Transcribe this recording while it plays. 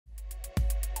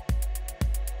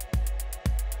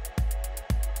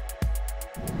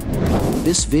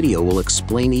This video will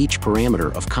explain each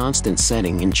parameter of constant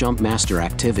setting in Jumpmaster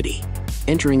activity.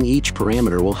 Entering each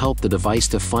parameter will help the device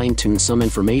to fine-tune some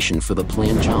information for the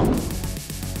planned jump.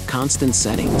 Constant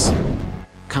settings.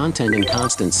 Content in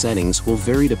constant settings will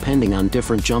vary depending on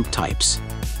different jump types.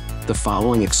 The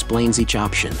following explains each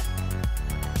option.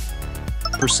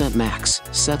 %max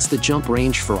sets the jump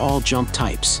range for all jump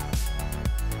types.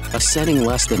 A setting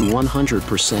less than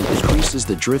 100% increases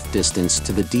the drift distance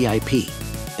to the DIP,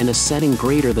 and a setting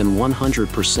greater than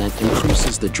 100%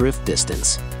 increases the drift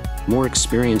distance. More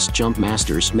experienced jump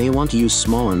masters may want to use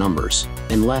smaller numbers,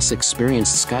 and less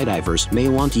experienced skydivers may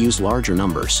want to use larger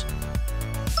numbers.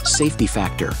 Safety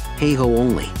factor, hey-ho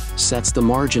only, sets the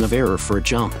margin of error for a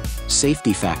jump.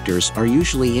 Safety factors are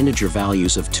usually integer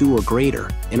values of 2 or greater,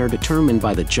 and are determined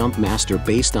by the jump master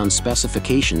based on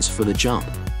specifications for the jump.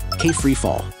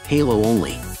 K-Freefall, halo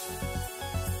only.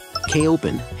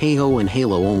 K-Open, hey-ho and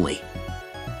halo only.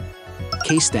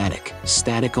 K-Static,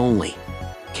 static only.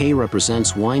 K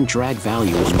represents wind drag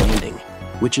value when landing,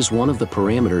 which is one of the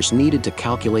parameters needed to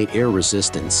calculate air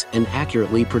resistance and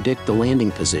accurately predict the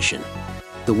landing position.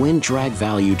 The wind drag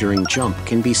value during jump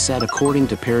can be set according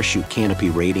to parachute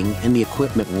canopy rating and the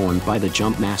equipment worn by the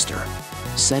jump master.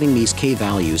 Setting these K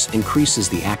values increases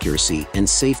the accuracy and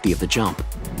safety of the jump.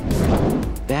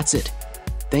 That's it.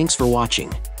 Thanks for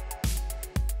watching.